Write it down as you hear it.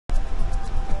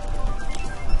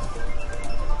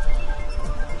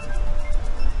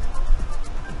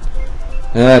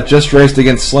Just raced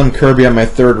against SlimKirby on my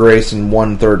third race and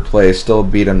won third place. Still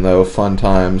beat him though. Fun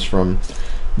times from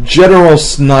General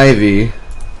Snivy.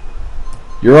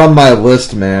 You're on my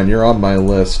list, man. You're on my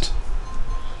list.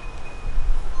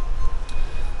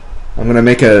 I'm gonna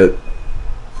make a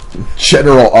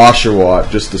General Oshawott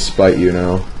just to spite you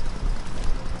now.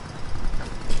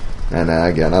 And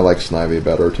again, I like Snivy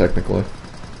better technically.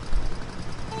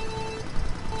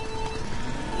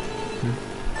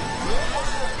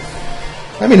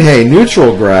 I mean, hey,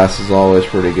 neutral grass is always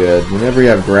pretty good. Whenever you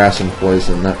have grass and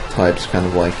poison, that type's kind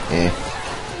of like, eh.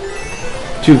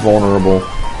 Too vulnerable,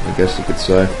 I guess you could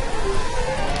say.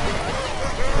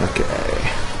 Okay.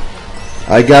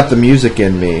 I got the music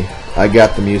in me. I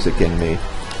got the music in me.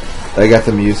 I got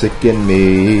the music in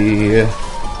me.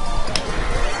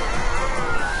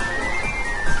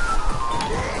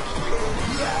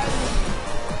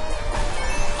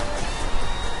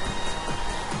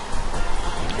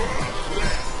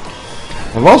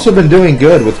 I've also been doing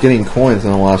good with getting coins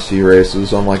in the last few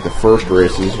races, unlike the first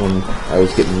races when I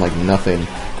was getting like nothing.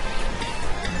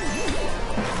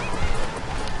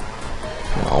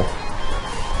 Oh,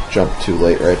 jumped too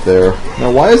late right there.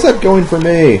 Now why is that going for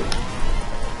me?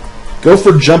 Go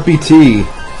for Jumpy T.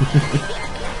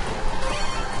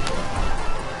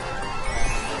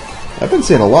 I've been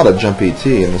seeing a lot of Jumpy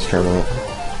T in this tournament.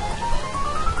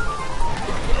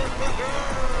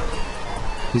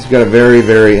 He's got a very,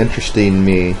 very interesting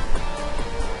me.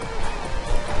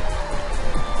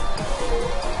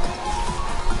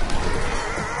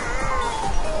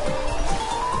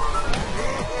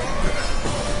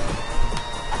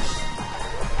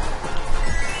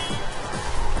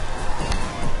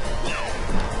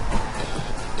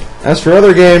 As for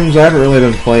other games, I haven't really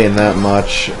been playing that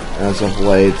much as of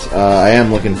late. I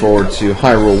am looking forward to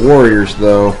Hyrule Warriors,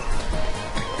 though.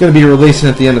 Going to be releasing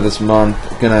at the end of this month.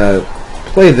 Gonna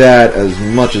play that as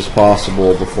much as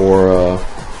possible before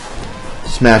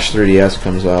Smash 3DS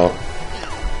comes out.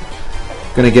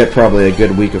 Gonna get probably a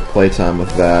good week of playtime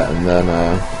with that, and then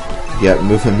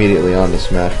move immediately on to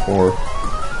Smash 4.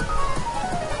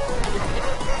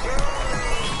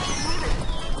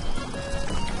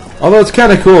 Although it's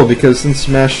kind of cool because since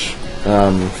Smash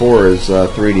 4 is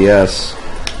 3DS,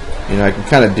 you know, I can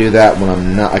kind of do that when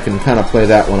I'm not. I can kind of play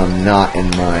that when I'm not in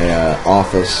my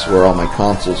office where all my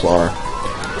consoles are.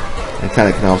 I kind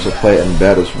of can also play it in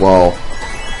bed as well.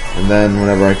 And then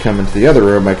whenever I come into the other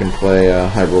room, I can play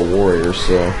Hyrule Warriors.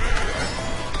 So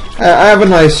I have a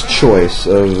nice choice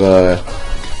of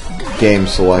game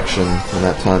selection when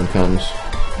that time comes.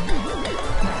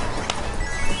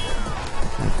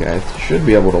 Okay, I should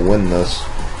be able to win this.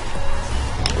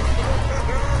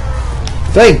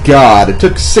 Thank God! It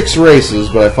took 6 races,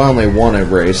 but I finally won a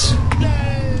race.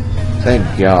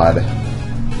 Thank God.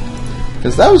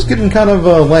 Because that was getting kind of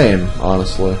lame,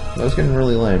 honestly. That was getting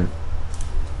really lame.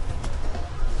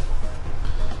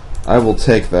 I will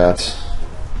take that.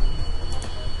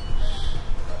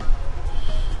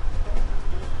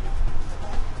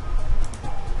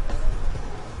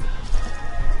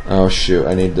 Oh shoot,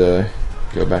 I need to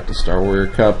go back to Star Warrior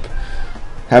Cup.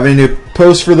 Having a new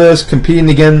post for this, competing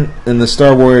again in the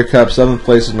Star Warrior Cup, 7th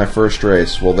place is my first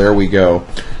race. Well, there we go.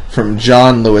 From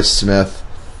John Lewis Smith.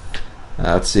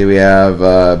 Let's see, we have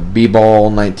B-Ball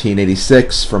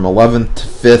 1986 from 11th to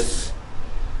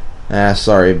 5th.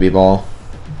 Sorry, B-Ball.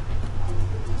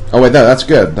 Oh wait, that's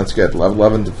good. That's good.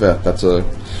 11th to 5th.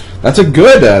 That's a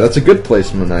good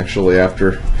placement actually.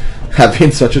 After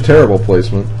having such a terrible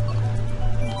placement,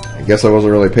 I guess I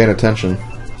wasn't really paying attention.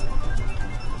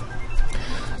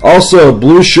 Also,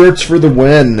 blue shirts for the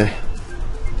win.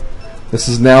 This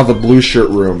is now the blue shirt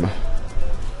room.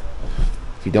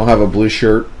 If you don't have a blue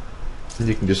shirt,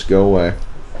 you can just go away.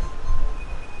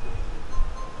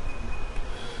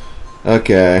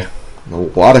 Okay. A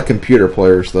lot of computer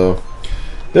players, though.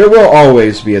 There will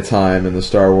always be a time in the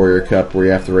Star Warrior Cup where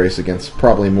you have to race against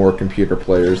probably more computer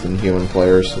players than human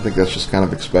players. I think that's just kind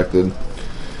of expected.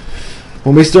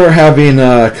 When we start having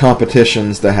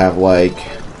competitions that have like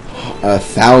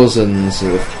thousands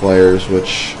of players,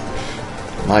 which,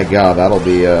 my God, that'll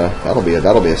be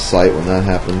a sight when that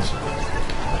happens.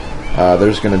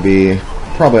 There's going to be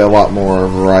probably a lot more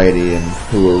variety in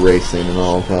who are racing and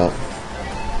all of that.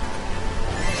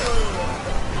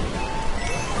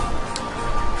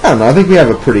 I don't know, I think we have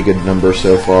a pretty good number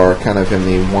so far, kind of in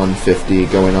the 150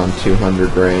 going on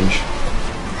 200 range,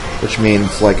 which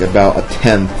means like about a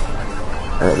 10th,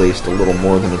 or at least a little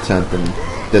more than a 10th in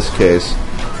this case,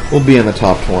 will be in the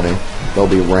top 20. They'll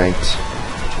be ranked.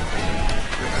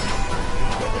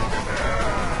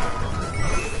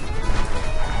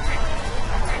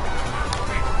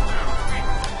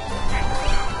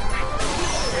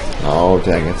 Oh,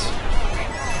 dang it.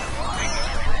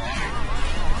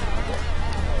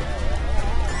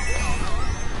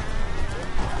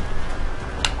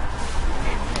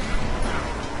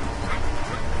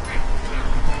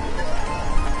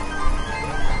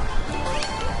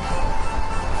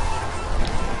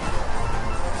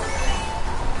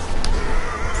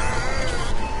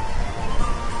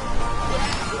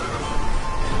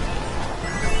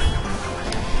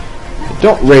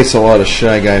 Don't race a lot of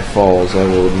Shy Guy Falls, I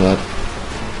will admit.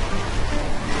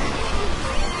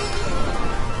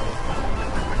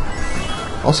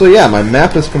 Also, yeah, my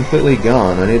map is completely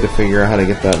gone. I need to figure out how to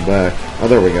get that back. Oh,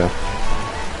 there we go.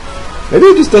 Maybe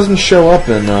it just doesn't show up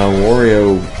in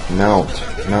Wario Mount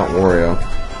Wario.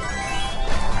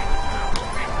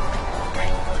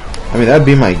 I mean, that'd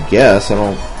be my guess.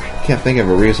 Can't think of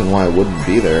a reason why it wouldn't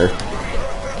be there.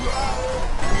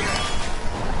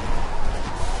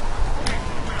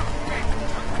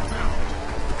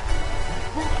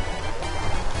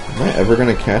 Am I ever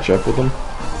gonna catch up with him?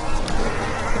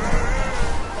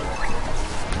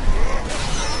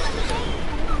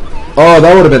 Oh,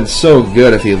 that would have been so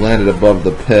good if he landed above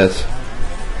the pit.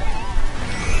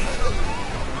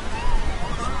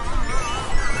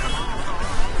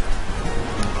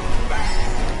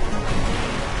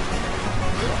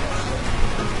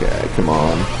 Okay, come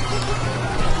on.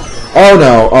 Oh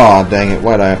no! Oh, dang it.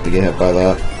 Why'd I have to get hit by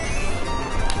that?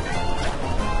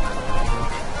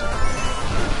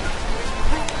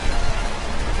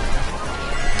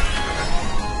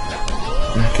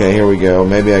 Okay, here we go.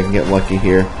 Maybe I can get lucky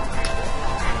here.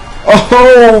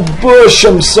 Oh, Bush!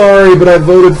 I'm sorry, but I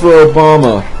voted for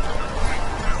Obama.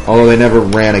 Although they never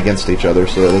ran against each other,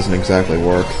 so that doesn't exactly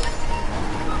work.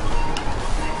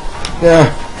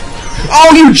 Yeah.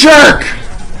 Oh, you jerk!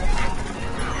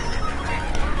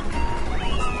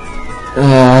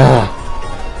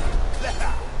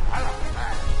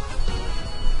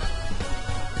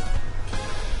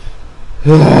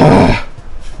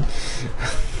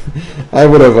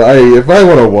 If I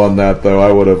would have won that though,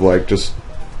 I would have like just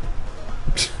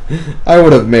I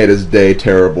would have made his day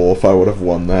terrible if I would have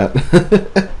won that.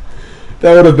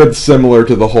 That would have been similar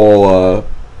to the whole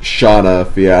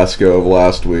Shauna fiasco of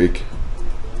last week.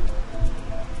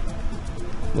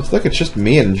 Looks like it's just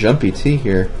me and Jumpy T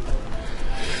here.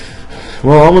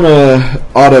 Well, I'm gonna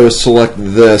auto-select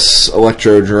this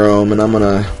Electrodrome, and I'm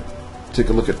gonna take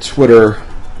a look at Twitter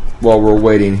while we're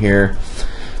waiting here.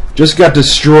 Just got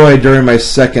destroyed during my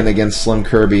second against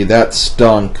SlimKirby. That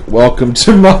stunk. Welcome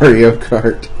to Mario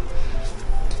Kart.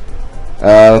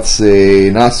 Let's see.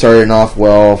 Not starting off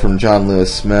well from John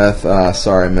Lewis Smith.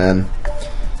 Sorry, man.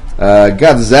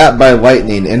 Got zapped by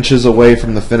lightning inches away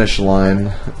from the finish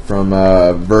line from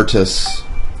Virtus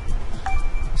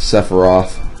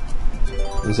Sephiroth,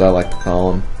 as I like to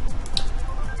call him.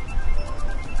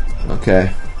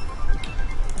 Okay.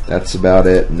 That's about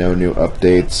it. No new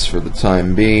updates for the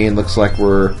time being. Looks like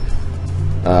we're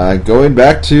going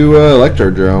back to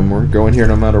Electrodrome. We're going here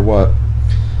no matter what.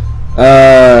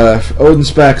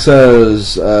 Odinspec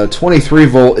says 23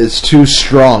 volt is too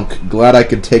strong. Glad I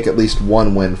could take at least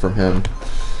one win from him.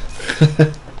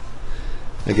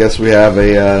 I guess we have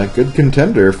a good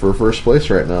contender for first place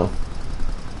right now.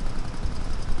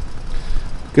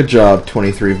 Good job,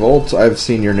 23 volts. I've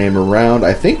seen your name around.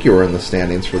 I think you were in the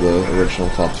standings for the original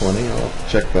top 20. I'll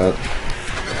check that.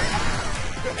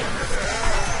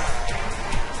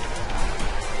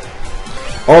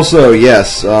 Also,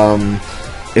 yes,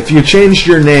 if you changed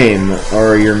your name,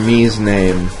 or your Mii's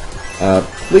name,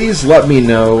 please let me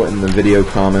know in the video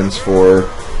comments for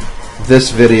this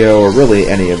video, or really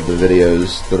any of the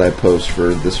videos that I post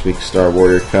for this week's Star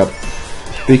Warrior Cup.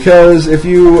 Because if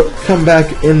you come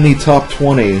back in the top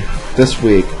 20 this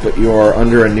week, but you are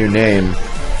under a new name,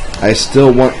 I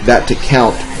still want that to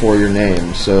count for your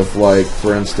name. So if, like,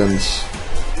 for instance,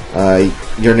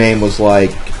 your name was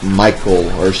like Michael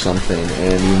or something,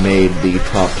 and you made the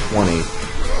top 20,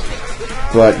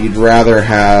 but you'd rather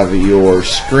have your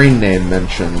screen name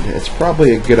mentioned, it's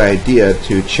probably a good idea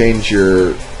to change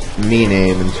your Mii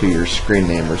name into your screen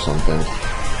name or something.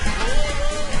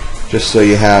 Just so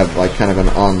you have like kind of an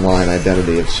online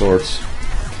identity of sorts.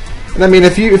 And I mean,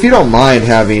 if you don't mind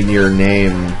having your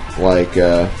name like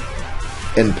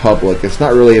in public, it's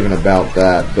not really even about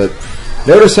that. But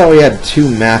notice how we had two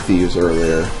Matthews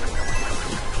earlier,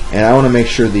 and I want to make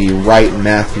sure the right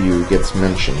Matthew gets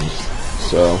mentioned.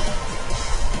 So,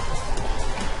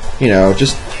 you know,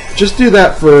 just do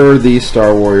that for the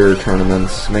Star Warrior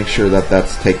tournaments. Make sure that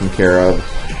that's taken care of,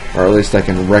 or at least I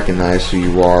can recognize who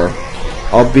you are.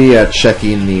 I'll be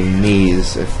checking the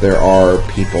Mii's if there are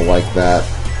people like that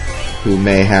who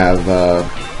may have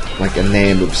like a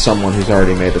name of someone who's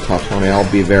already made the top 20,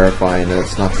 I'll be verifying that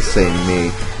it's not the same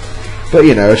me. But,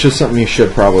 you know, it's just something you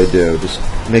should probably do. Just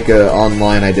make an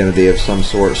online identity of some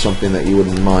sort, something that you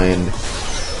wouldn't mind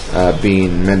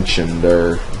being mentioned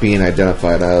or being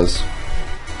identified as.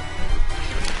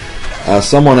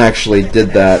 Someone actually did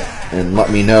that and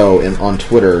let me know on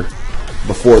Twitter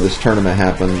before this tournament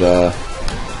happened.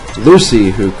 Lucy,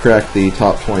 who cracked the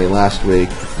top 20 last week,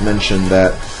 mentioned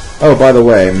that, oh, by the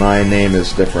way, my name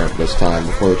is different this time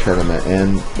before the tournament,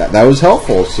 and that was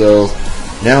helpful. So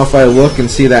now if I look and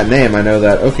see that name, I know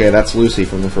that, okay, that's Lucy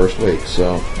from the first week.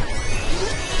 So,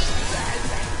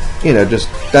 you know, just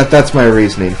that's my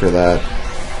reasoning for that.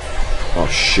 Oh,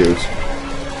 shoot.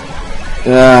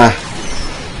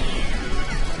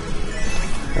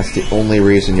 That's the only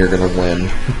reason you're going to win.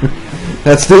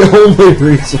 That's the only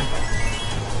reason.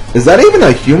 Is that even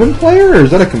a human player, or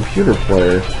is that a computer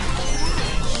player?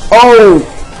 Oh!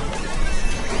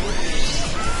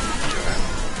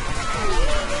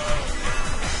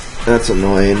 That's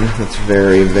annoying. That's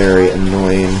very, very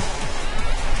annoying.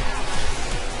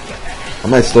 I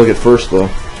might still get first, though.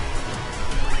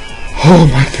 Oh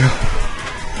my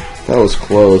god. That was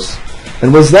close.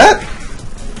 And was that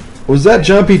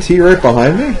Jumpy T right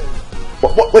behind me?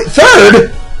 What, wait,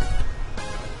 third?!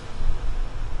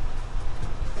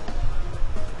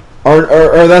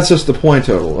 Or that's just the point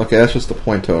total. Okay, that's just the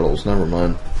point totals. Never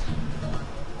mind.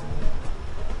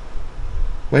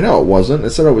 Wait, no, it wasn't.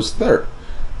 It said I was third.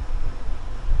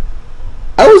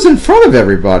 I was in front of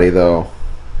everybody, though.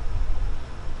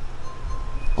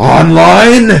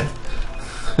 Online?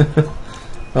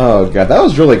 Oh, God. That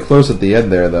was really close at the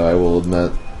end there, though, I will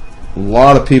admit. A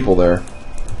lot of people there.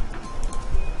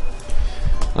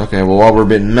 Okay, well, while we're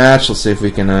being matched, let's see if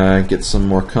we can get some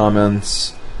more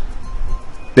comments.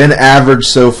 Been average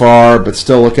so far, but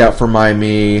still look out for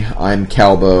me. I'm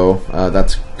Calbo.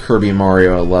 That's Kirby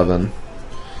Mario 11.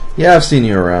 Yeah, I've seen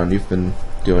you around. You've been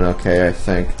doing okay, I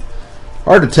think.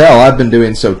 Hard to tell. I've been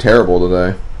doing so terrible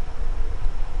today.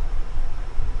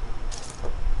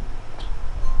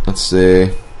 Let's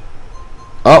see.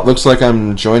 Oh, looks like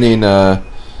I'm joining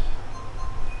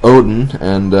Odin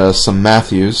and some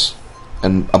Matthews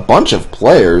and a bunch of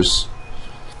players.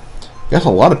 Guess a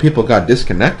lot of people got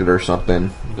disconnected or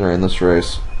something during this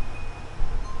race.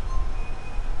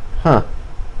 Huh.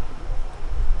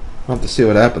 I'll have to see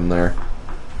what happened there.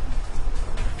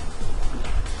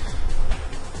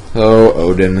 Oh,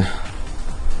 Odin.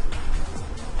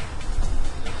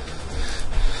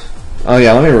 Oh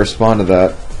yeah, let me respond to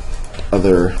that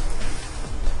other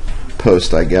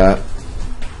post I got.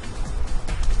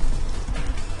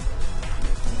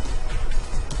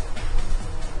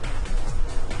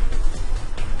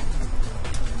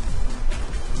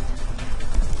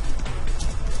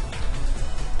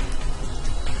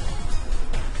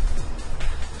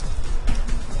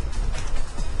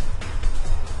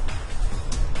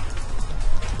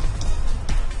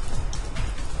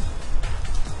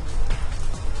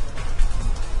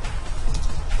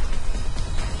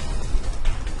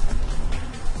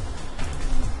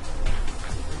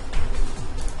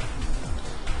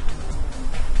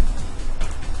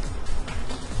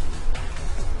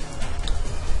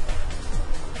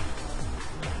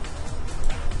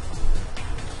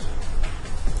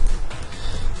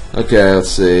 Okay, let's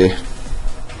see.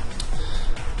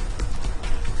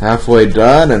 Halfway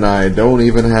done, and I don't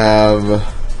even have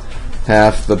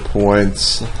half the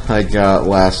points I got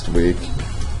last week.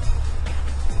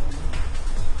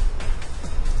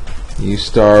 You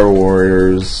Star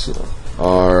Warriors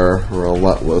are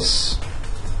relentless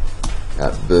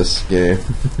at this game.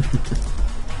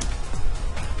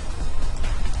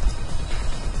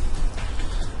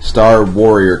 Star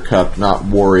Warrior Cup, not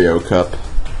Wario Cup.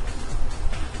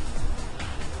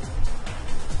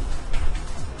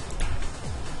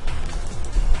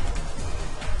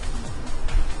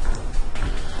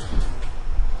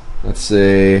 Let's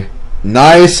see.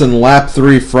 Nice and lap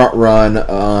 3 front run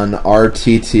on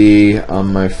RTT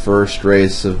on my first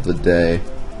race of the day.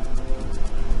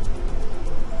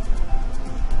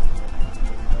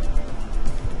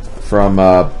 From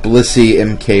Blissy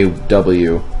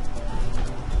MKW.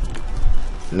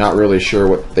 Not really sure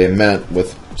what they meant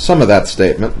with some of that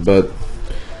statement, but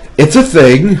it's a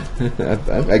thing.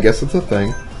 I guess it's a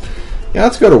thing. Yeah,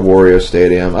 let's go to Wario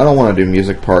Stadium. I don't want to do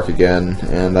Music Park again,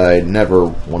 and I never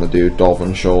want to do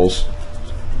Dolphin Shoals.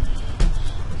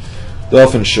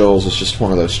 Dolphin Shoals is just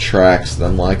one of those tracks that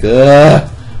I'm like,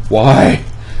 why?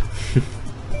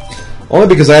 Only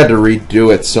because I had to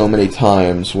redo it so many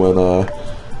times when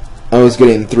I was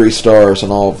getting 3 stars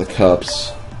on all of the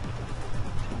cups.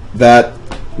 That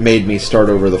made me start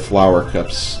over the Flower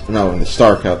Cups, no, the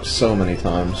Star Cups so many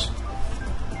times.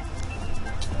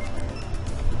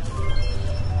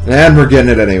 And we're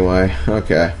getting it anyway.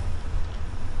 Okay.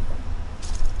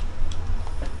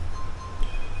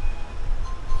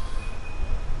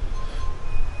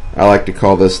 I like to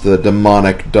call this the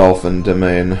demonic dolphin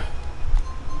domain.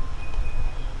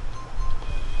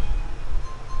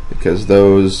 Because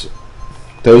those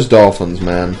dolphins,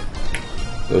 man.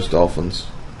 Those dolphins.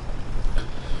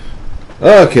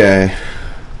 Okay.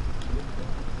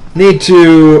 Need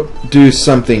to do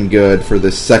something good for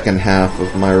the second half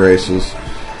of my races.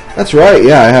 That's right,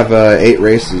 yeah, I have 8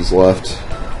 races left.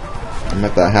 I'm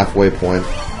at that halfway point.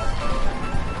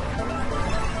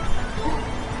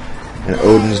 And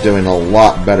Odin's doing a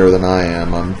lot better than I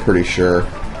am, I'm pretty sure.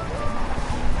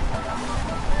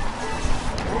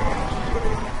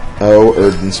 Oh,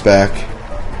 Odin's back.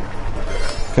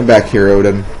 Come back here,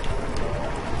 Odin.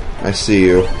 I see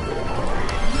you.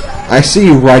 I see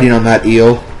you riding on that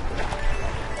eel.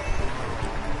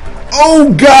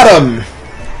 Oh, got him!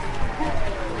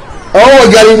 Oh,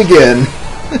 I got him again.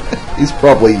 He's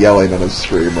probably yelling on his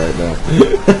stream right now.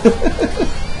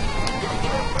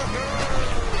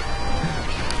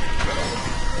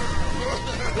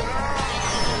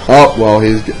 Oh, well,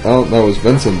 he's... Oh, that was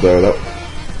Vincent, though.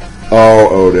 Oh,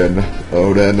 Odin.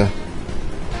 Odin.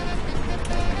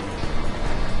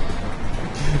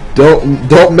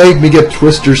 Don't make me get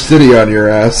Twister City on your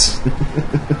ass.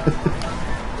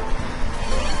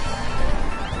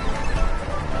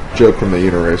 Joke from the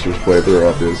Uniracers playthrough,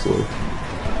 obviously.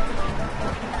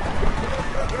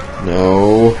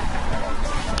 No.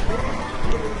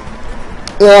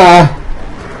 Ah!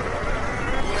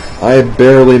 I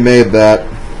barely made that.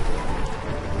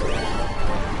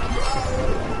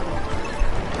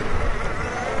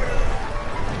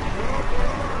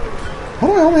 How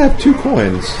do I only have 2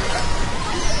 coins?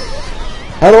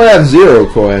 How do I have 0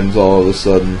 coins all of a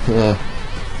sudden?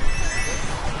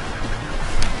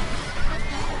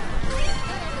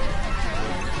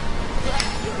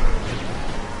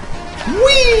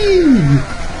 Whee!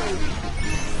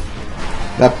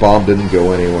 That bomb didn't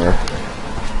go anywhere.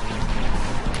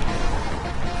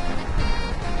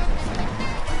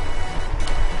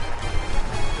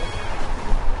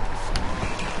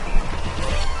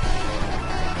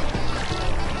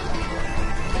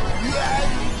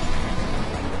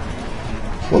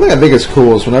 One thing I think is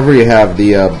cool is whenever you have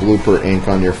the blooper ink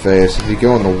on your face, if you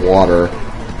go in the water,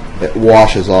 it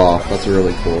washes off. That's a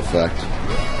really cool effect.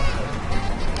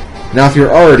 Now, if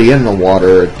you're already in the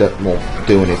water, it won't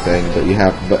do anything.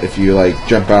 But if you like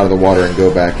jump out of the water and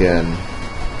go back in,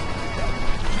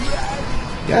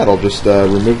 yeah, it'll just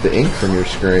remove the ink from your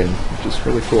screen, which is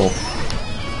really cool.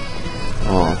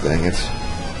 Oh, dang it!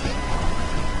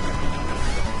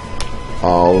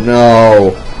 Oh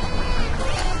no!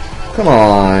 Come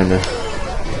on.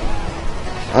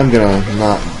 I'm gonna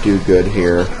not do good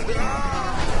here.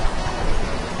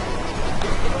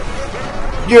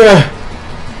 Yeah!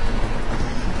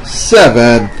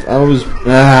 7th.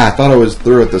 I thought I was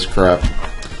through with this crap.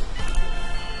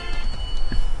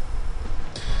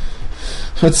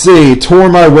 Let's see. Tore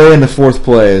my way into 4th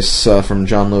place from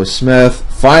John Lewis Smith.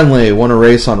 Finally won a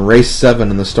race on race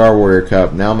 7 in the Star Warrior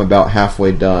Cup. Now I'm about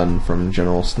halfway done from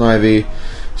General Snivy.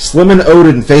 Slim and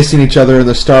Odin facing each other in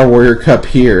the Star Warrior Cup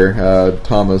here.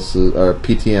 Thomas,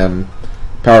 PTM,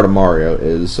 Power to Mario,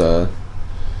 is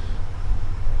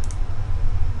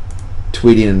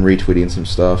tweeting and retweeting some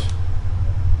stuff.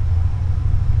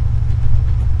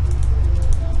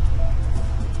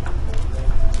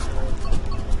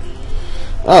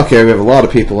 Okay, we have a lot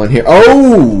of people in here.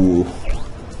 Oh!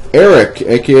 Eric,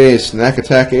 aka Snack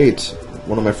Attack 8,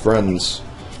 one of my friends.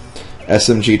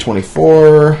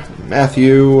 SMG24,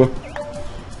 Matthew,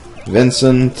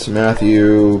 Vincent,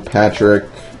 Matthew, Patrick,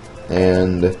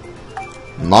 and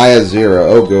Maya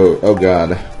Zero. Oh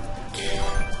god.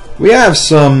 We have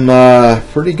some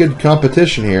pretty good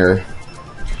competition here.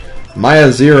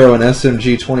 Maya Zero and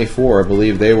SMG24, I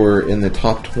believe they were in the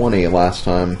top 20 last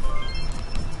time.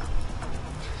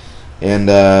 And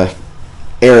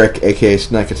Eric, aka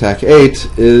Snack Attack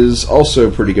 8, is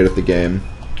also pretty good at the game.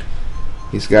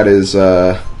 He's got his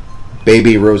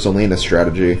Baby Rosalina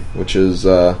strategy, which is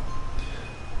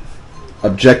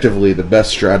objectively the best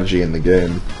strategy in the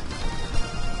game.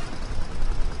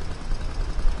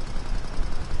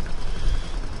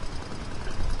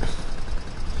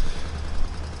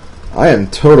 I am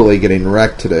totally getting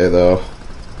wrecked today, though.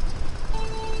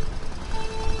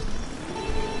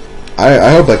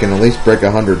 I hope I can at least break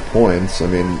 100 points. I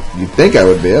mean, you'd think I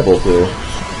would be able to.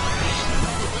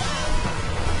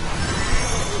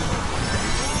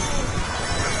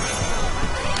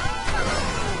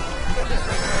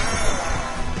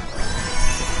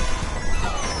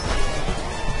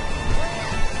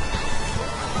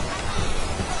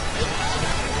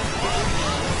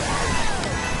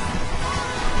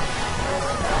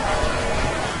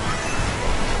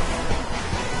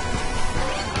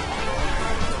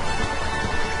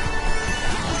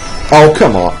 Oh,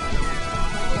 come on.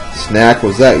 Snack,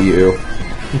 was that you?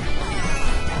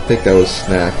 I think that was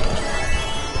Snack.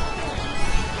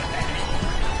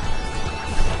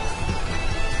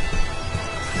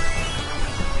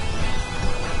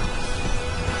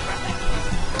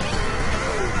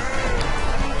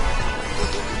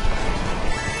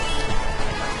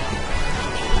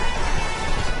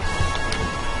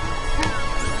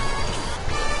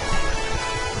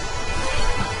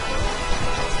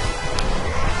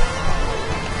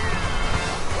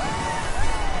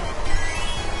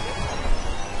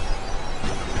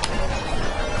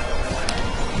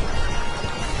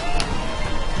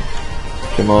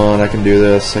 Come on, I can do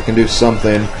this. I can do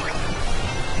something.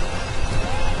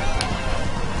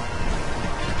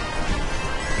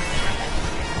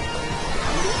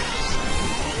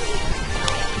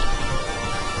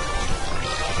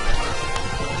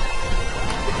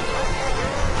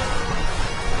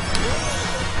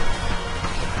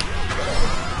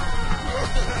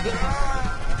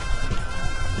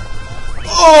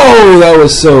 Oh, that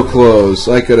was so close.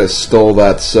 I could have stole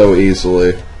that so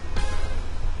easily.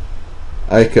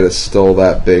 I could have stole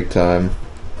that big time.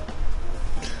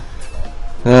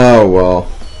 Oh, well.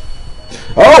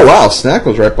 Oh, wow, Snack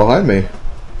was right behind me.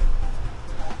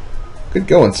 Good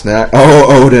going, Snack.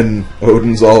 Oh, Odin.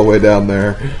 Odin's all the way down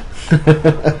there.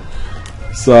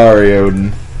 Sorry,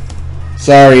 Odin.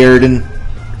 Sorry, Odin.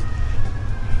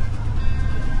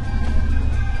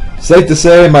 Safe to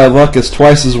say, my luck is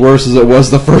twice as worse as it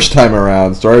was the first time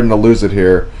around. Starting to lose it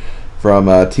here from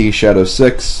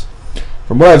T-Shadow6.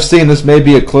 From what I've seen, this may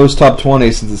be a close top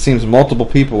 20 since it seems multiple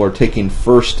people are taking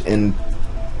first in...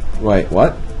 Wait,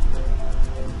 what?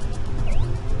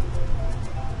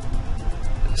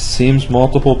 Seems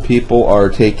multiple people are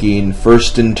taking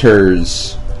first in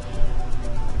tours.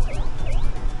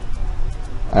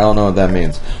 I don't know what that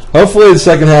means. Hopefully the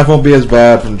second half won't be as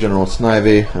bad from General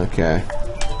Snivy. Okay.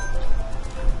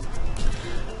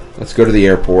 Let's go to the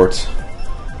airport.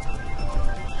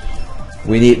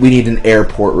 We need an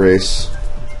airport race.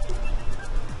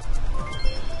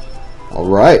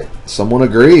 Alright, someone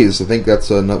agrees. I think that's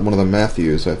one of the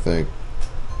Matthews, I think.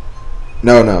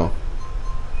 No.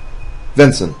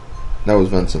 Vincent. That was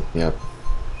Vincent, yep.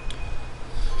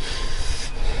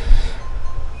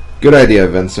 Good idea,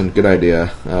 Vincent, good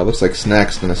idea. Looks like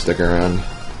Snack's gonna stick around.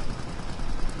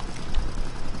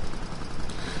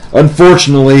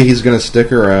 Unfortunately, he's gonna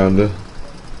stick around.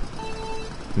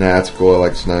 Nah, it's cool, I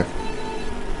like Snack.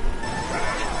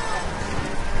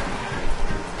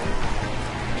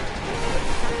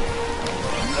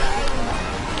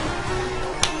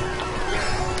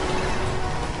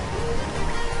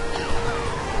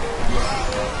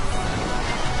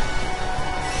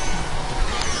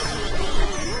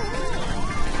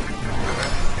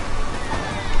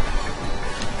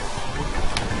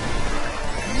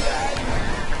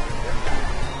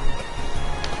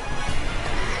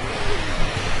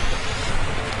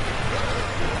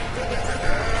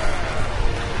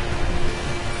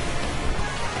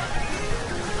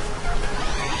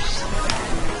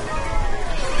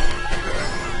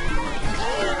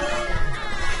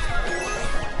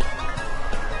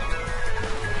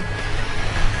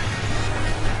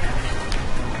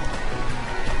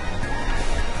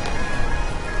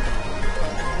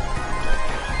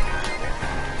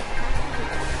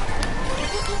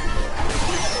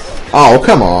 Oh,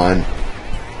 come on.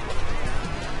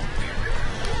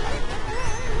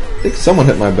 I think someone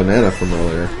hit my banana from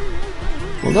earlier.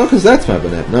 Well, no, because that's my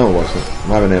banana. No, it wasn't.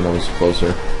 My banana was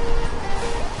closer.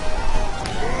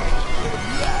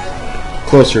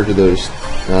 Closer to those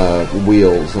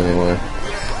wheels, anyway.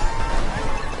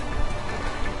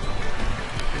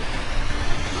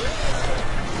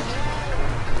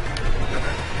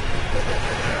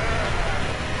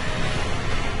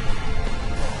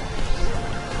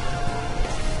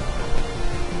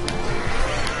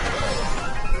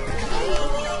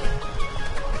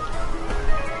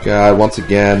 God, once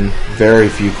again, very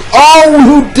few... Oh,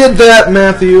 who did that,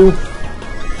 Matthew?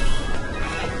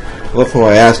 I love how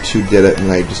I asked who did it,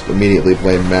 and I just immediately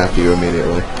blamed Matthew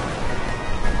immediately.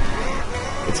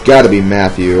 It's gotta be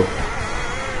Matthew.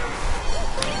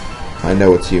 I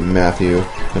know it's you, Matthew.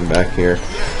 Come back here.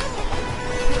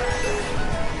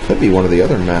 Could be one of the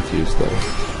other Matthews, though.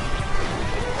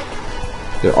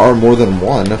 There are more than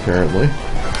one, apparently.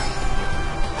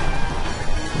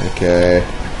 Okay.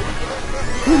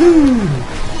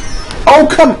 Oh,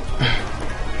 come...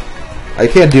 I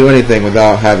can't do anything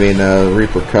without having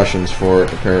repercussions for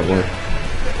it, apparently.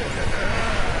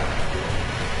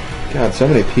 God, so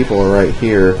many people are right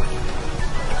here.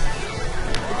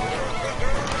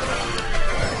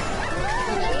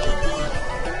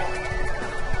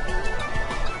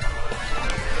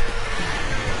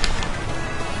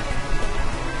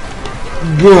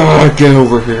 Get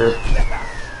over here.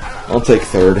 I'll take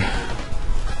third.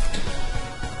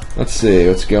 Let's see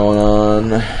what's going on.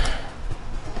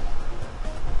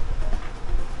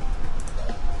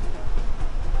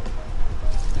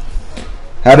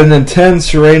 Had an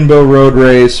intense Rainbow Road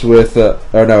race with,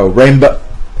 Rainbow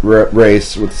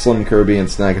race with SlimKirby and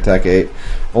Snack Attack 8.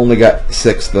 Only got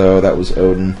 6th though. That was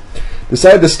Odin.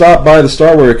 Decided to stop by the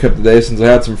Star Warrior Cup today since I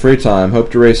had some free time.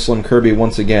 Hope to race SlimKirby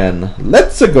once again.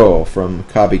 Let's go from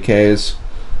Cobby K's.